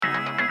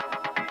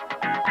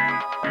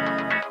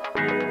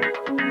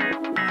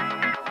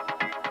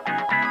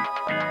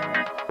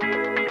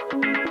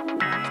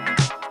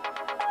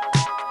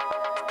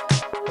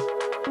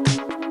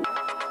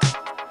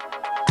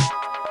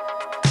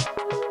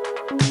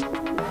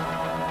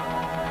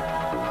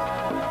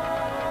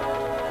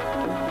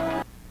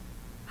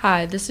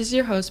Hi, this is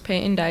your host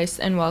Peyton Dice,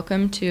 and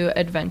welcome to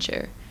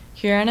Adventure.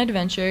 Here on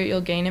Adventure,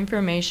 you'll gain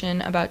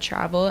information about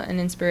travel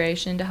and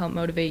inspiration to help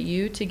motivate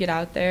you to get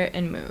out there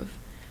and move.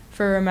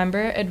 For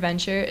remember,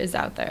 adventure is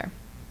out there.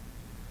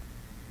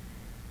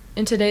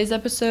 In today's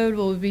episode,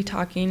 we'll be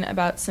talking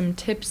about some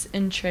tips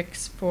and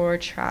tricks for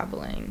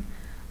traveling.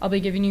 I'll be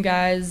giving you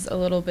guys a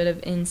little bit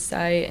of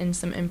insight and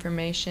some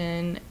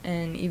information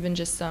and even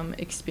just some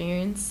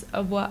experience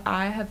of what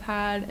I have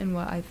had and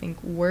what I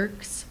think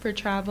works for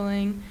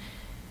traveling,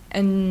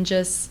 and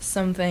just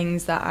some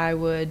things that I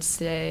would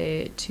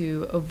say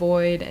to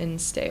avoid and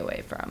stay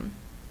away from.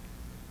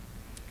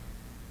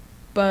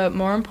 But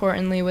more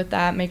importantly with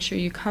that, make sure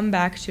you come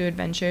back to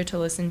Adventure to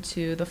listen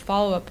to the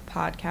follow-up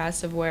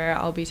podcast of where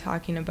I'll be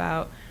talking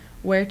about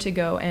where to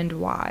go and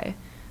why.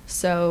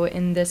 So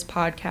in this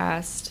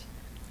podcast,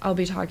 I'll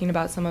be talking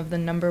about some of the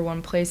number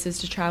one places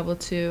to travel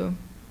to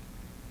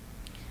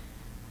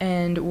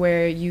and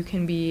where you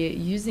can be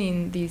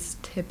using these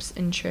tips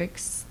and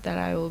tricks that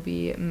I will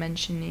be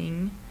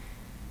mentioning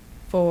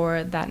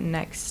for that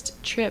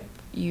next trip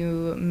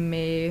you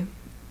may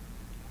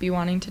be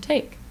wanting to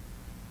take.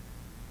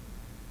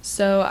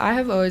 So I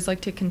have always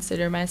liked to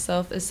consider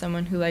myself as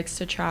someone who likes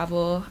to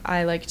travel.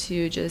 I like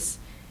to just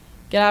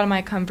get out of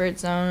my comfort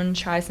zone,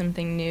 try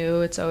something new.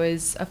 It's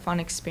always a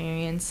fun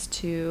experience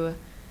to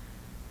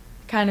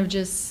kind of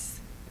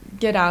just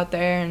get out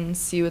there and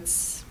see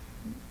what's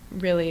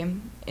really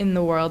in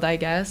the world, I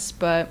guess.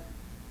 But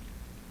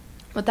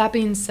with that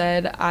being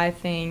said, I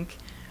think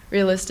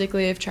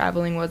realistically, if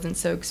traveling wasn't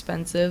so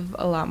expensive,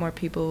 a lot more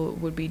people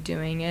would be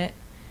doing it.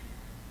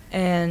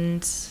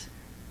 And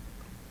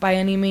by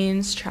any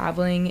means,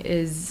 traveling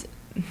is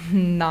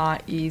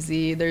not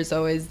easy. There's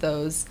always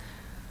those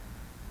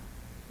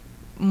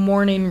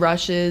morning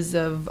rushes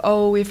of,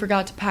 oh, we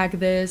forgot to pack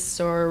this,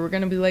 or we're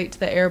going to be late to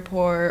the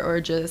airport,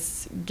 or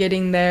just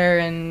getting there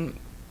and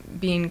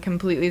being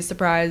completely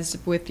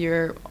surprised with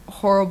your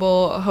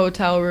horrible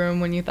hotel room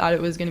when you thought it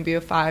was going to be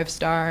a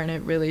 5-star and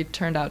it really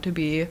turned out to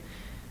be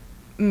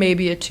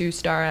maybe a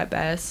 2-star at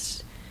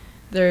best.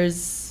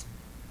 There's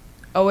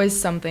always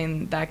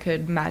something that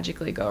could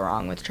magically go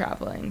wrong with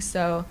traveling.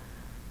 So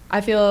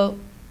I feel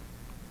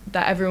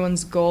that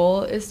everyone's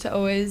goal is to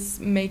always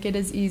make it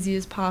as easy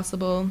as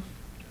possible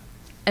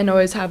and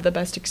always have the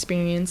best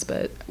experience,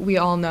 but we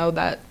all know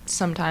that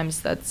sometimes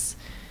that's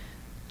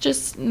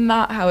just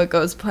not how it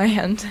goes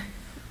planned.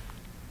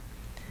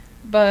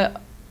 But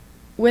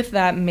with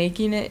that,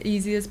 making it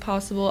easy as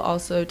possible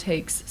also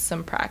takes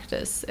some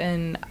practice,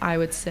 and I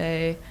would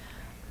say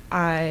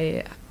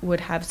I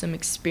would have some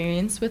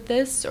experience with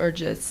this or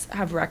just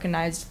have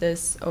recognized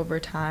this over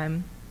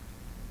time.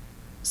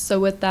 So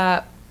with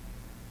that,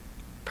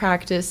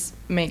 practice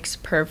makes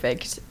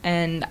perfect,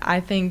 and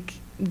I think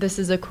this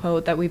is a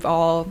quote that we've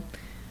all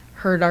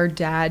heard our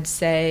dad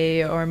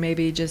say, or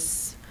maybe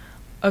just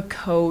a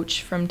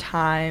coach from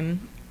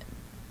time.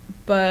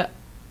 But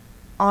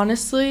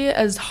honestly,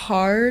 as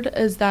hard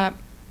as that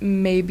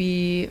may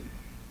be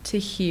to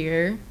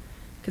hear,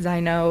 because I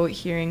know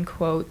hearing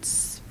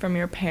quotes from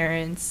your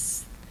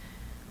parents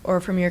or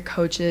from your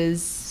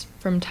coaches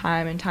from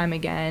time and time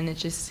again, it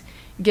just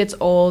gets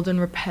old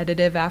and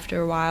repetitive after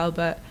a while,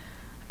 but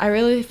I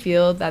really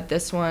feel that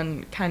this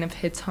one kind of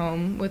hits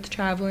home with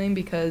traveling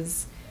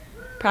because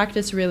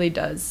practice really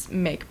does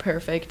make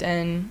perfect.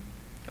 And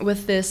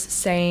with this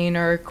saying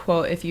or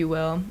quote, if you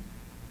will,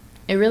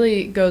 it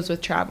really goes with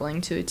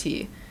traveling to a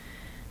T.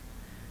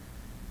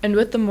 And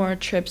with the more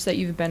trips that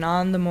you've been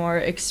on, the more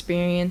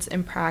experience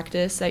and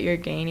practice that you're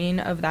gaining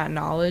of that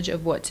knowledge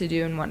of what to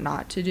do and what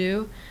not to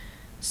do.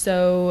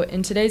 So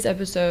in today's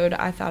episode,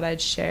 I thought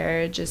I'd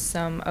share just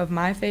some of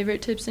my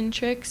favorite tips and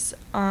tricks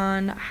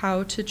on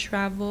how to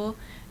travel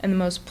in the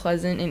most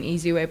pleasant and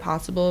easy way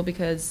possible,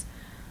 because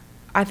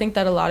I think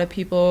that a lot of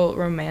people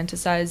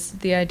romanticize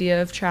the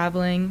idea of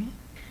traveling,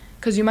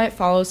 because you might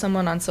follow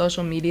someone on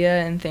social media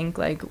and think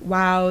like,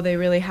 wow, they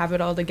really have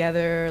it all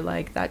together,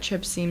 like that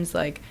trip seems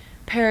like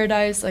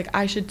paradise, like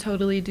I should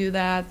totally do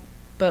that.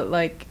 But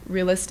like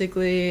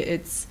realistically,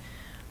 it's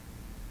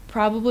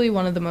probably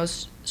one of the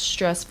most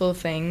stressful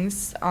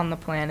things on the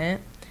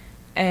planet,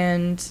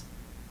 and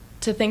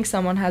to think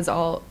someone has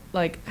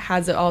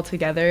it all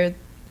together,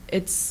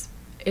 it's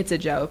a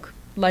joke.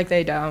 Like,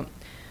 they don't.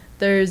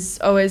 There's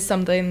always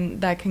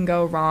something that can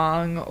go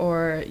wrong,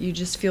 or you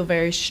just feel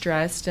very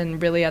stressed, and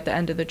really at the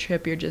end of the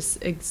trip you're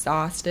just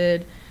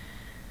exhausted.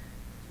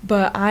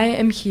 But I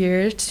am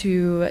here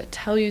to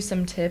tell you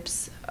some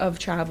tips of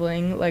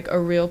traveling like a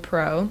real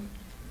pro.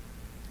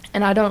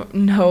 And I don't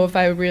know if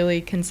I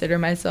really consider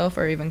myself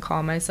or even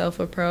call myself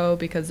a pro,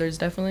 because there's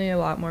definitely a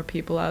lot more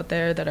people out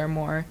there that are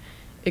more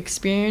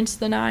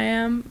experienced than I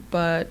am.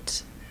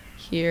 But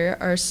here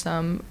are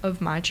some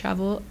of my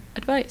travel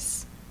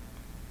advice.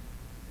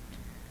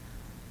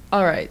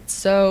 All right,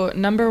 so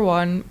number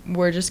one,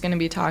 we're just going to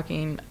be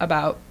talking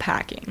about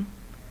packing.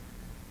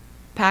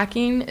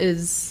 Packing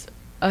is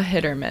a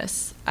hit or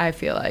miss, I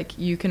feel like.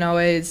 You can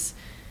always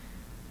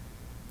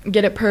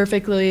get it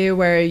perfectly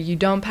where you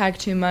don't pack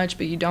too much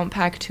but you don't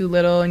pack too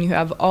little and you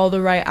have all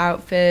the right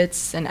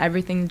outfits and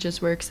everything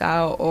just works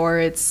out, or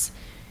it's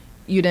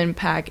you didn't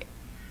pack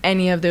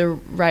any of the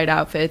right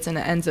outfits and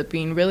it ends up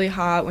being really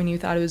hot when you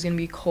thought it was going to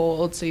be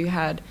cold, so you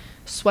had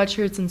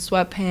sweatshirts and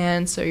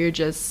sweatpants, or you're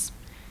just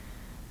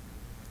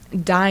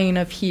dying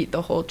of heat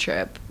the whole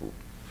trip.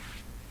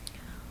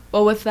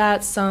 Well, with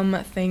that,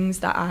 some things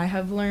that I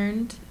have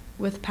learned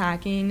with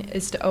packing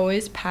is to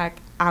always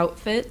pack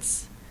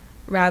outfits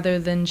rather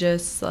than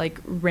just like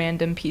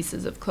random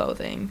pieces of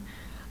clothing.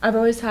 I've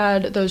always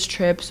had those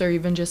trips, or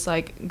even just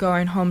like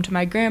going home to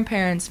my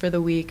grandparents for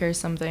the week or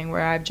something,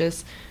 where I've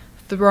just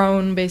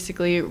thrown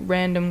basically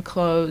random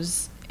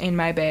clothes in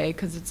my bag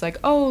because it's like,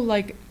 oh,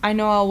 like I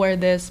know I'll wear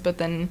this, but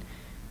then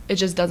it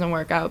just doesn't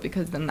work out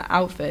because then the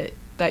outfit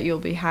that you'll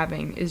be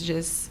having is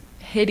just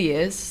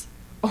hideous,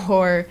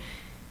 or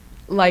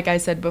like I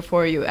said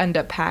before, you end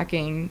up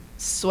packing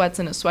sweats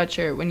and a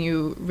sweatshirt when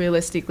you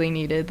realistically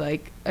needed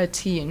like a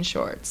tee and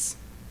shorts.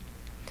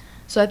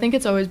 So I think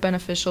it's always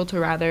beneficial to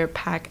rather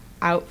pack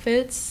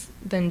outfits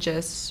than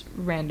just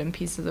random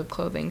pieces of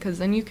clothing, because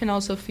then you can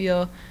also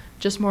feel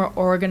just more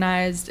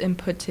organized and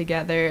put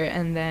together,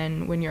 and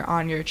then when you're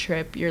on your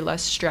trip, you're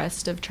less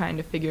stressed of trying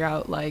to figure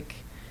out like,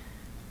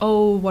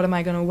 oh, what am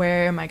I going to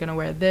wear? Am I going to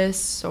wear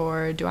this,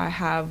 or do I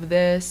have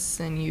this?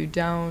 And you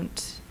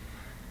don't.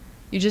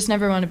 You just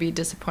never want to be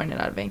disappointed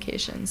on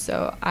vacation.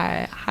 So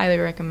I highly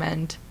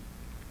recommend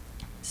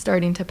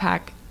starting to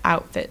pack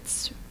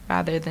outfits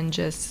rather than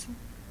just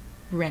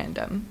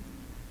random.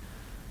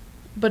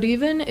 But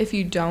even if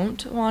you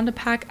don't want to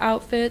pack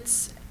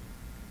outfits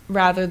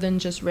rather than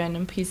just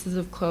random pieces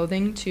of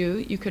clothing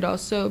too, you could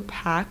also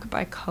pack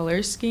by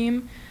color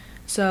scheme.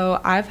 So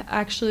I've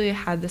actually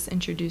had this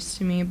introduced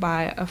to me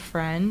by a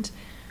friend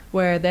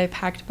where they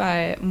packed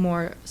by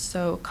more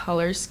so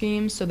color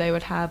schemes. So they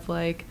would have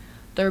like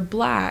their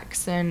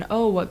blacks and,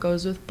 oh, what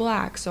goes with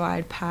black? So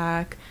I'd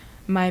pack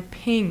my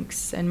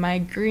pinks and my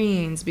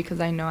greens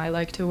because I know I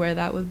like to wear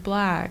that with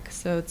black.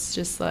 So it's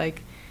just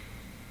like,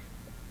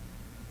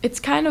 it's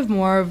kind of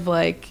more of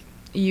like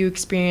you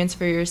experience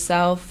for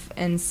yourself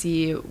and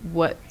see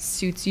what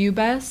suits you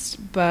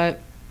best.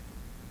 But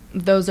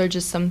those are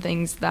just some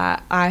things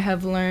that I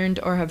have learned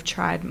or have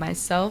tried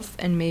myself,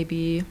 and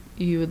maybe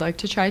you would like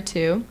to try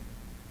too.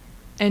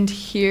 And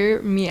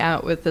hear me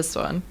out with this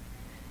one.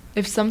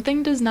 If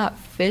something does not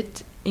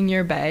fit in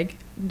your bag,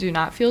 do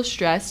not feel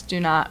stressed, do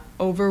not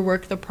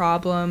overwork the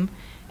problem,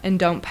 and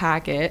don't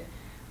pack it,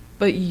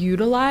 but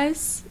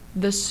utilize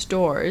the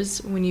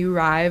stores when you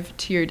arrive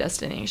to your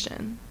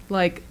destination.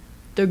 Like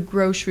the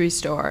grocery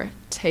store,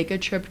 take a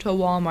trip to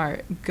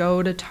Walmart,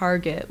 go to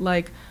Target,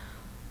 like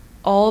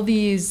all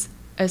these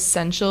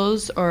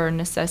essentials or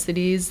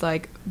necessities,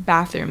 like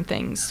bathroom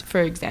things, for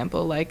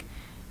example. Like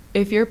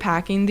if you're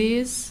packing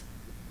these,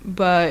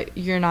 but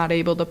you're not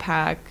able to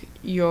pack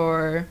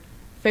your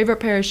favorite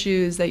pair of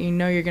shoes that you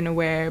know you're going to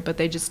wear, but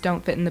they just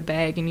don't fit in the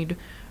bag, and you'd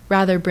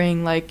rather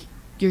bring like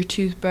your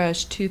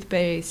toothbrush,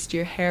 toothpaste,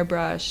 your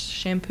hairbrush,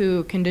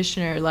 shampoo,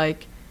 conditioner,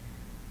 like,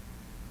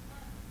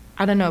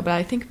 I don't know, but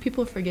I think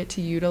people forget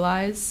to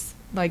utilize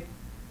like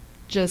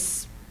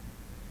just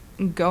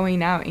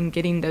going out and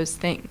getting those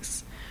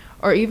things.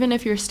 Or even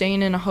if you're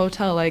staying in a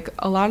hotel, like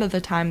a lot of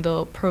the time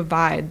they'll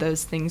provide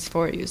those things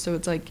for you. So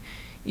it's like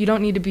you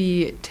don't need to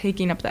be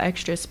taking up the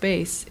extra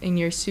space in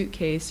your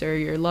suitcase or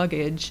your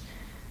luggage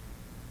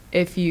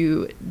if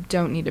you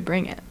don't need to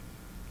bring it.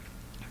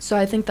 So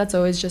I think that's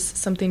always just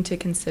something to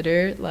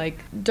consider, like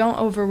don't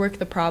overwork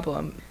the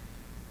problem.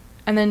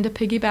 And then to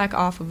piggyback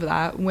off of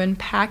that, when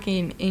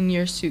packing in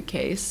your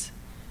suitcase,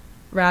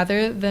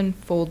 rather than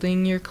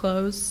folding your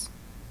clothes,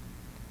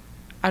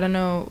 I don't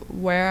know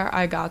where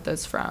I got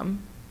this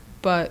from,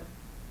 but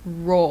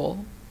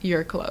roll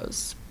your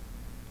clothes.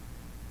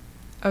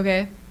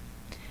 Okay?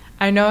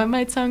 I know it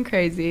might sound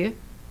crazy,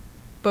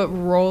 but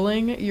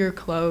rolling your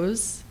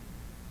clothes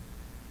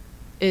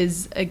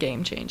is a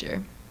game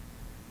changer.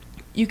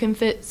 You can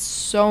fit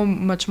so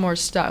much more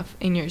stuff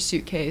in your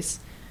suitcase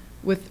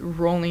with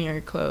rolling your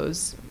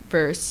clothes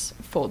versus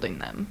folding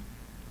them.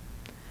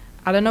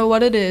 I don't know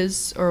what it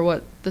is or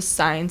what the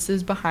science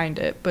is behind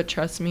it, but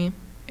trust me,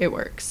 it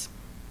works.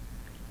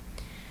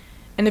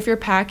 And if you're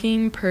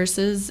packing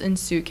purses and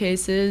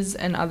suitcases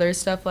and other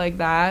stuff like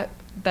that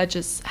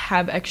just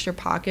have extra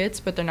pockets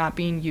but they're not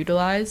being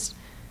utilized,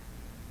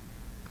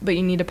 but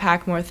you need to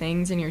pack more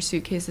things and your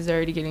suitcase is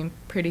already getting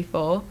pretty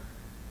full,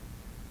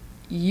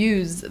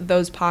 use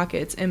those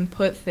pockets and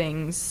put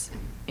things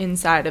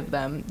inside of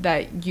them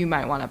that you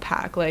might want to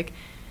pack. Like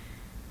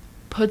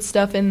put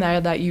stuff in there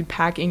that you'd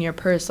pack in your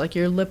purse, like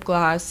your lip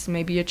gloss,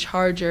 maybe a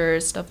charger,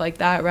 stuff like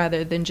that,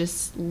 rather than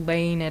just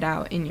laying it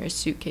out in your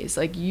suitcase.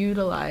 Like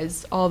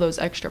utilize all those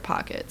extra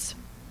pockets.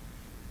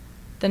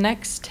 The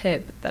next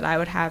tip that I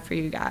would have for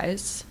you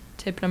guys,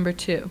 tip number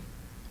 2,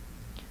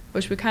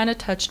 which we kind of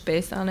touched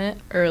base on it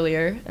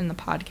earlier in the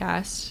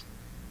podcast,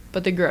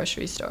 but the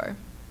grocery store.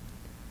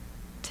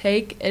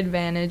 Take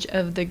advantage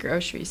of the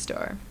grocery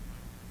store.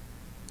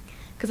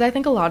 Because I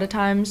think a lot of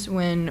times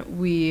when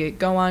we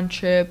go on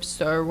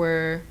trips or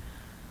we're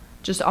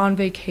just on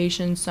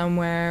vacation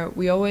somewhere,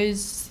 we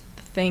always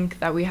think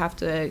that we have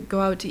to go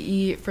out to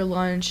eat for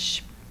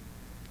lunch,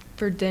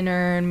 for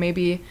dinner, and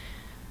maybe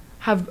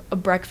have a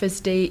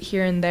breakfast date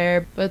here and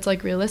there. But it's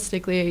like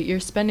realistically, you're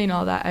spending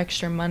all that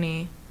extra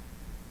money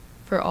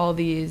for all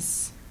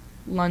these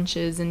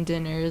lunches and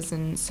dinners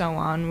and so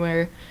on,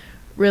 where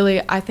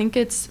really I think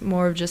it's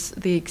more of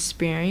just the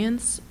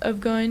experience of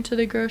going to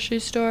the grocery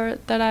store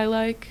that I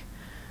like.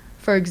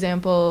 For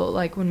example,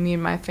 like when me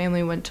and my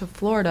family went to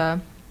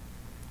Florida,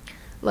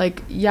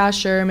 like, yeah,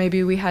 sure,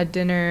 maybe we had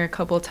dinner a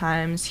couple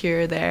times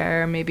here or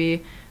there,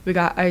 maybe we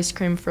got ice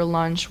cream for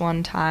lunch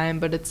one time,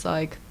 but it's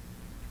like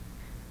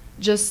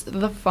just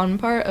the fun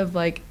part of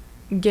like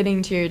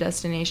getting to your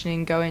destination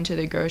and going to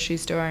the grocery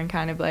store and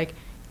kind of like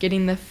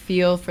getting the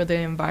feel for the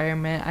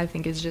environment, I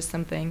think is just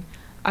something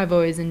I've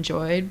always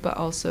enjoyed, but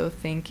also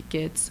think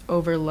gets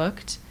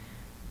overlooked,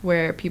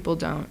 where people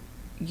don't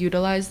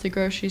utilize the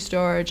grocery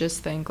store or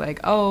just think like,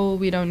 oh,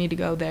 we don't need to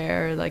go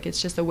there, like it's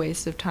just a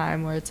waste of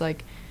time, where it's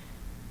like,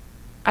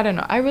 I don't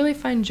know, I really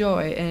find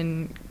joy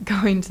in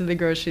going to the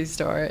grocery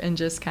store and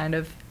just kind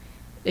of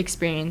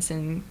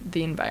experiencing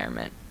the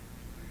environment.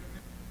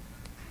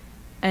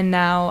 And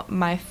now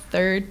my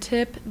third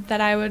tip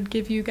that I would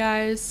give you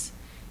guys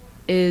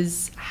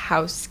is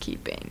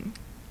housekeeping.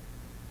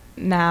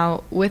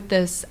 Now, with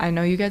this, I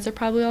know you guys are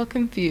probably all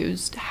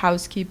confused.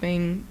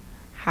 Housekeeping,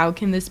 how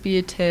can this be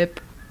a tip?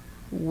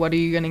 What are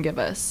you going to give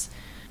us?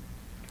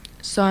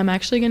 So I'm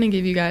actually going to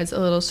give you guys a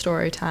little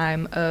story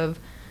time of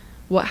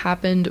what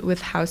happened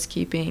with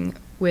housekeeping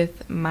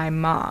with my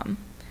mom.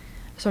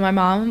 So my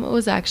mom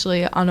was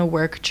actually on a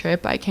work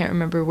trip. I can't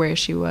remember where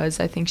she was.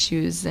 I think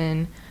she was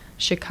in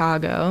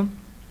Chicago.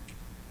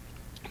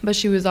 But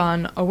she was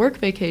on a work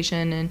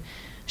vacation, and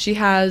she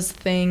has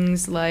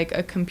things like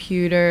a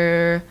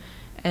computer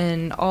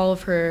and all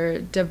of her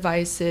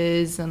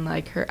devices and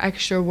like her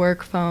extra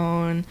work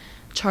phone,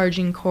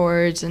 charging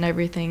cords and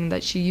everything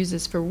that she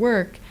uses for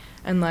work,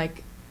 and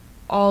like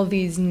all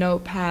these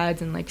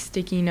notepads and like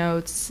sticky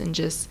notes and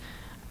just,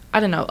 I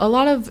don't know, a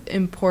lot of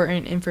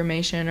important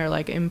information or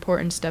like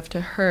important stuff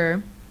to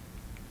her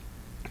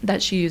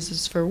that she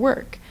uses for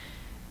work.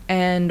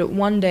 And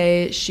one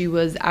day she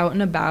was out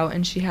and about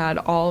and she had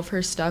all of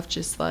her stuff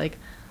just like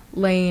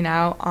laying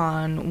out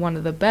on one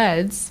of the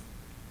beds.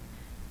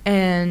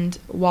 And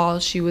while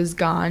she was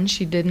gone,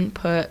 she didn't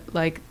put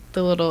like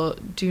the little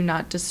do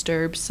not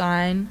disturb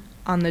sign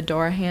on the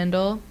door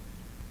handle.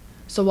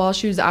 So while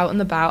she was out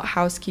and about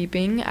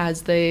housekeeping,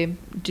 as they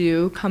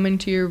do, come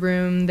into your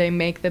room, they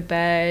make the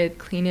bed,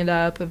 clean it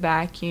up,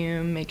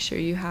 vacuum, make sure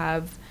you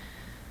have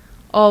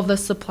all of the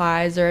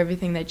supplies or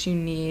everything that you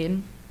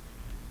need,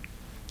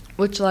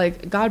 which,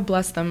 like, God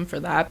bless them for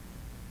that.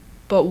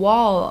 But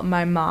while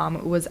my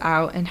mom was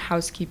out and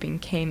housekeeping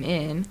came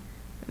in,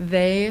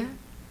 they,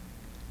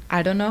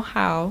 I don't know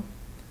how,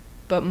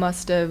 but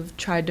must have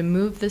tried to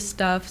move the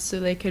stuff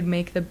so they could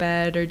make the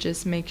bed or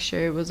just make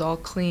sure it was all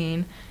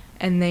clean.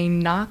 And they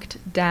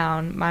knocked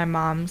down my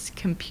mom's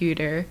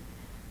computer,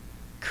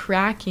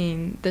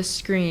 cracking the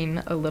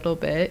screen a little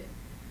bit,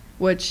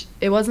 which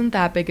it wasn't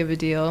that big of a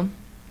deal.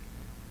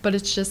 But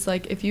it's just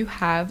like, if you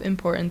have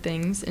important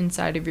things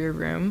inside of your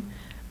room,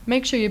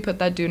 make sure you put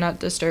that do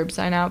not disturb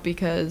sign out,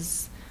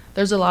 because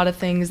there's a lot of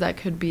things that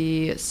could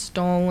be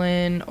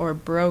stolen or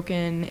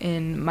broken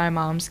in my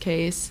mom's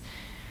case.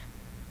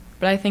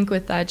 But I think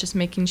with that, just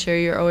making sure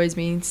you're always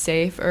being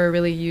safe or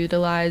really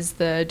utilize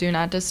the do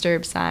not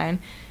disturb sign,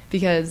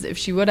 because if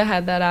she would have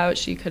had that out,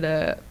 she could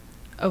have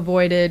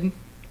avoided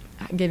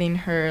getting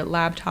her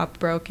laptop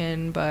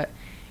broken. But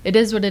it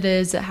is what it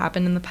is. It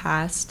happened in the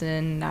past,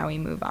 and now we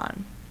move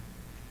on.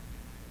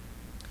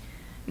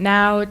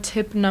 Now,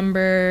 tip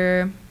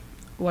number,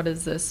 what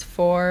is this,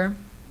 4,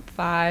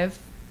 5?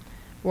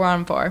 We're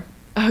on 4.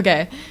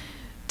 Okay.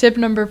 Tip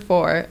number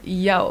 4,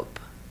 Yelp.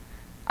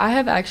 I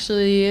have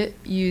actually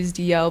used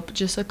Yelp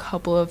just a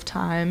couple of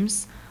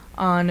times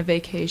on a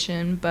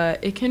vacation,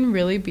 but it can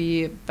really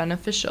be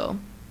beneficial.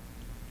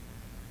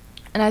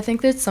 And I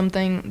think that's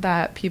something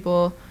that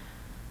people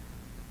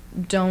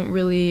don't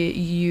really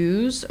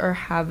use or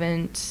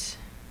haven't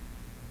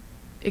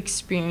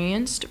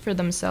experienced for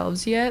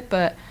themselves yet,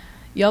 but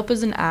Yelp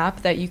is an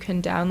app that you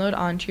can download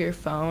onto your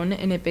phone,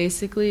 and it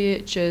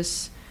basically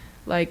just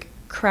like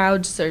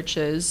crowd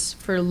searches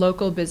for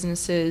local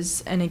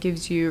businesses, and it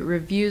gives you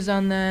reviews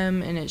on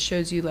them, and it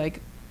shows you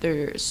like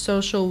their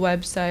social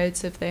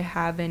websites if they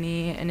have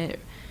any, and it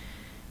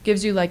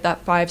gives you like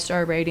that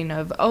 5-star rating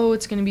of, oh,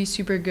 it's gonna be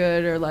super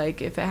good, or like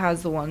if it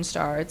has the 1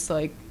 star, it's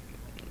like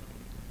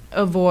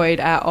avoid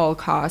at all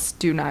costs,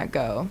 do not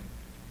go.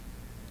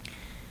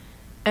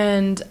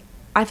 And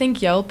I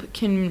think Yelp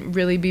can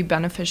really be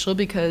beneficial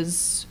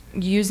because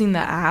using the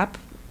app,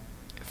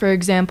 for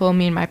example,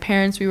 me and my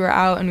parents, we were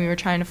out and we were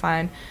trying to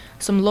find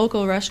some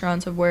local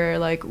restaurants of where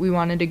like we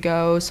wanted to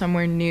go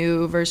somewhere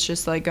new versus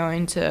just like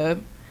going to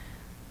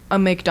a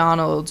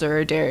McDonald's or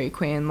a Dairy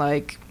Queen.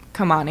 Like,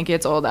 come on, it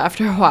gets old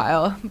after a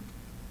while.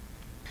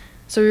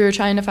 So we were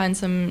trying to find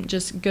some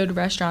just good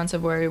restaurants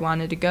of where we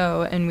wanted to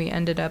go, and we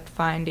ended up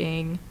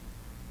finding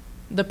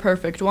the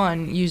perfect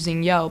one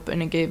using Yelp,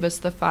 and it gave us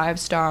the 5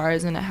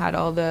 stars, and it had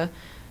all the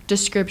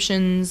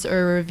descriptions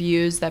or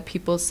reviews that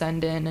people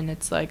send in, and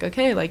it's like,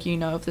 okay, like, you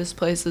know if this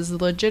place is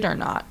legit or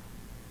not.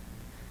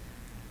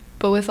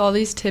 But with all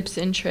these tips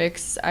and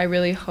tricks, I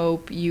really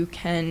hope you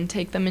can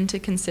take them into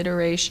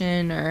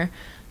consideration or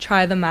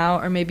try them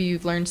out, or maybe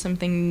you've learned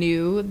something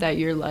new that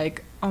you're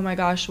like, oh my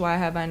gosh, why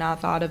have I not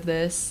thought of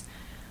this?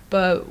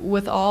 But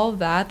with all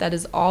that, that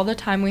is all the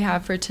time we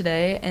have for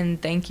today,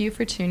 and thank you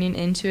for tuning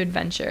into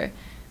Adventure.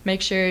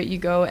 Make sure you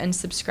go and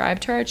subscribe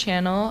to our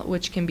channel,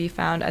 which can be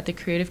found at the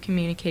Creative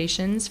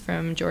Communications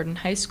from Jordan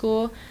High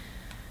School,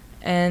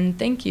 and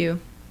thank you.